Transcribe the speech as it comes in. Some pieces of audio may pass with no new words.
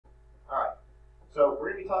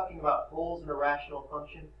talking about poles in a rational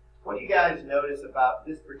function, what do you guys notice about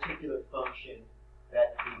this particular function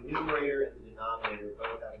that the numerator and the denominator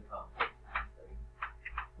both have in common?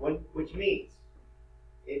 Which means,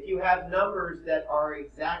 if you have numbers that are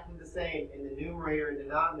exactly the same in the numerator and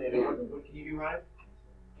denominator, what can you do, Ryan?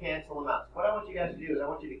 Cancel them out. So what I want you guys to do is I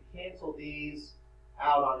want you to cancel these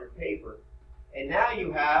out on your paper. And now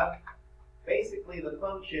you have basically the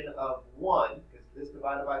function of 1, because this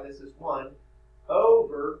divided by this is 1,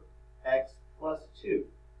 over x plus 2.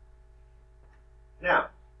 Now,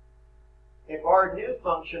 if our new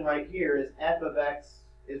function right here is f of x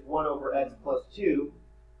is 1 over x plus 2,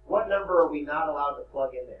 what number are we not allowed to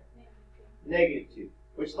plug in there? -2.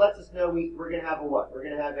 Which lets us know we're going to have a what? We're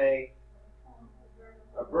going to have a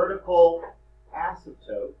vertical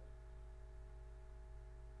asymptote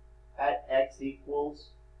at x equals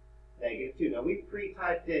 -2. Now, we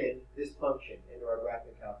pre-typed in this function into our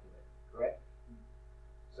graphing calculator, correct?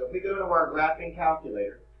 So if we go to our graphing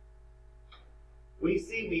calculator, we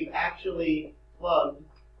see we've actually plugged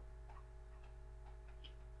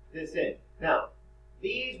this in. Now,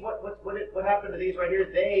 these, what happened to these right here?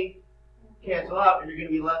 They cancel out, and you're going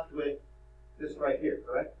to be left with this right here,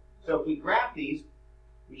 correct? So if we graph these,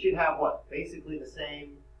 we should have what? Basically the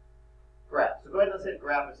same graph. So go ahead and let's hit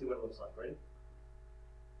graph and see what it looks like. Ready?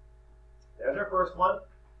 There's our first one,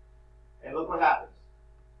 and look what happens.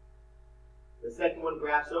 The second one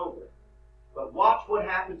graphs over. But watch what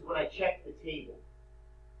happens when I check the table.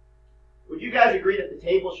 Would you guys agree that the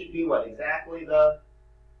table should be what? Exactly the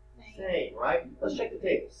same, right? Let's check the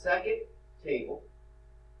table. Second table.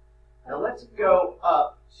 Now let's go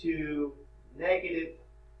up to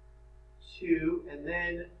 -2, and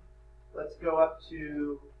then let's go up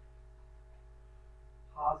to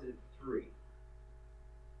 +3.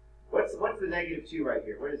 What's the -2 right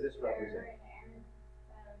here? What does this represent?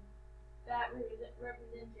 That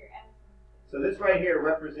represents your asymptote. So this right here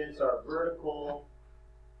represents our vertical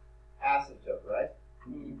asymptote, right?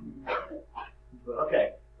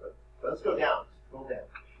 Okay, let's go down. Go down.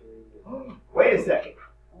 Wait a second.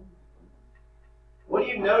 What do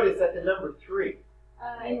you notice at the number 3?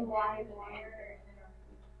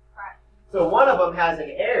 So one of them has an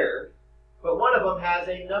error, but one of them has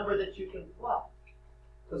a number that you can plug.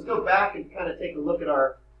 Let's go back and kind of take a look at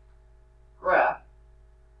our graph.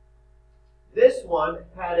 This one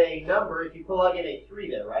had a number, if you plug in a 3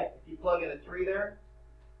 there, right? If you plug in a 3 there,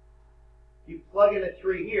 if you plug in a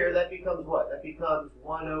 3 here, that becomes what? That becomes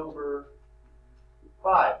 1 over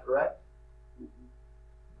 5, correct?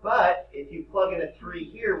 But if you plug in a 3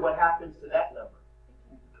 here, what happens to that number?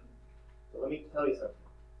 So let me tell you something.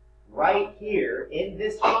 Right here, in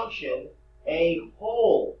this function, a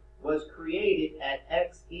hole was created at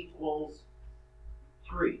x equals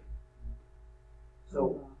 3.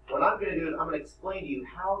 So what I'm going to do is I'm going to explain to you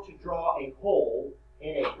how to draw a hole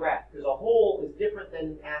in a graph. Because a hole is different than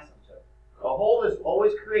an asymptote. A hole is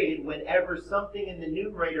always created whenever something in the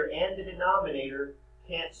numerator and the denominator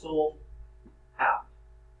cancel out.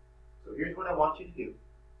 So here's what I want you to do.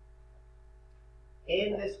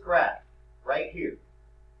 In this graph, right here,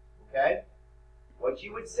 okay, what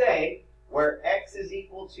you would say, where x is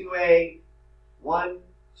equal to a 1,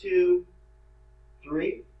 2,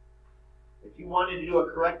 3, if you wanted to do a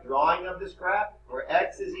correct drawing of this graph, where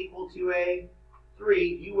x is equal to a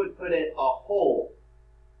 3, you would put a hole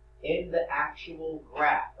in the actual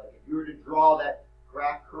graph. Like if you were to draw that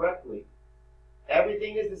graph correctly,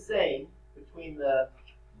 everything is the same between the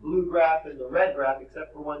blue graph and the red graph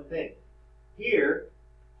except for one thing. Here,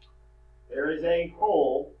 there is a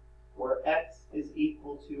hole where x is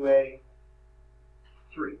equal to a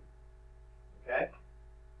 3. Okay?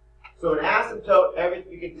 So an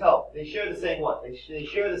asymptote, you can tell, they share the same what? They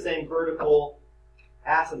share the same vertical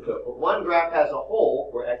asymptote. But one graph has a hole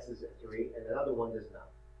where x is at 3 and another one does not.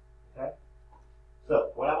 Okay?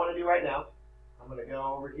 So what I want to do right now, I'm going to go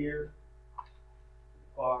over here,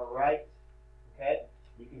 far right. Okay?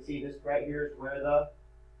 You can see this right here is where the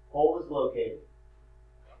hole is located.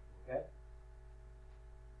 Okay?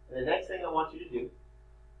 And the next thing I want you to do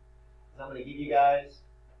is I'm going to give you guys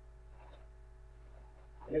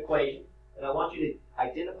an equation, and I want you to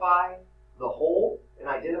identify the hole and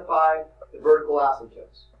identify the vertical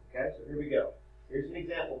asymptotes. Okay, so here we go. Here's an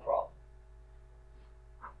example problem.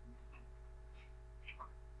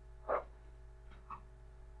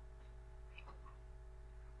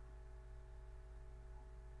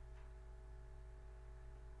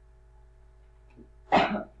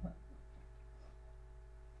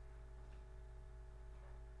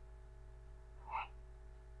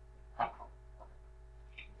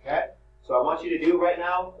 So I want you to do right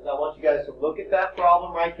now is I want you guys to look at that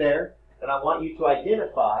problem right there, then I want you to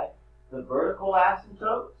identify the vertical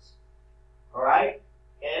asymptotes, all right,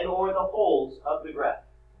 and or the holes of the graph.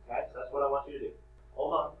 Okay, so that's what I want you to do.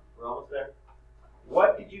 Hold on, we're almost there.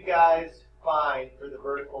 What did you guys find for the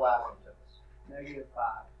vertical asymptotes?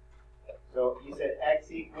 -5. So you said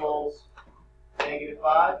x equals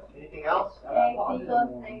 -5. Anything else? X equals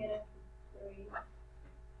 -3.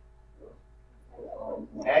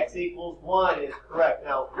 X equals 1 is correct.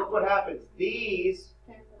 Now look what happens. These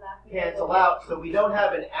Cancel out. cancel out, so we don't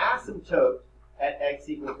have an asymptote at x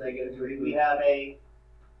equals -3. We have a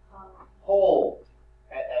hole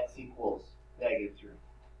at x equals -3.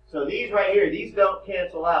 So these right here, these don't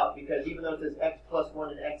cancel out because even though it says x plus 1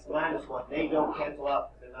 and x minus 1, they don't cancel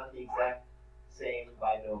out because they're not the exact same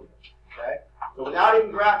binomial. Okay? So without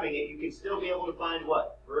even graphing it, you can still be able to find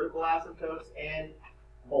what? Vertical asymptotes and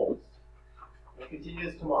holes. We'll continue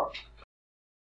this tomorrow.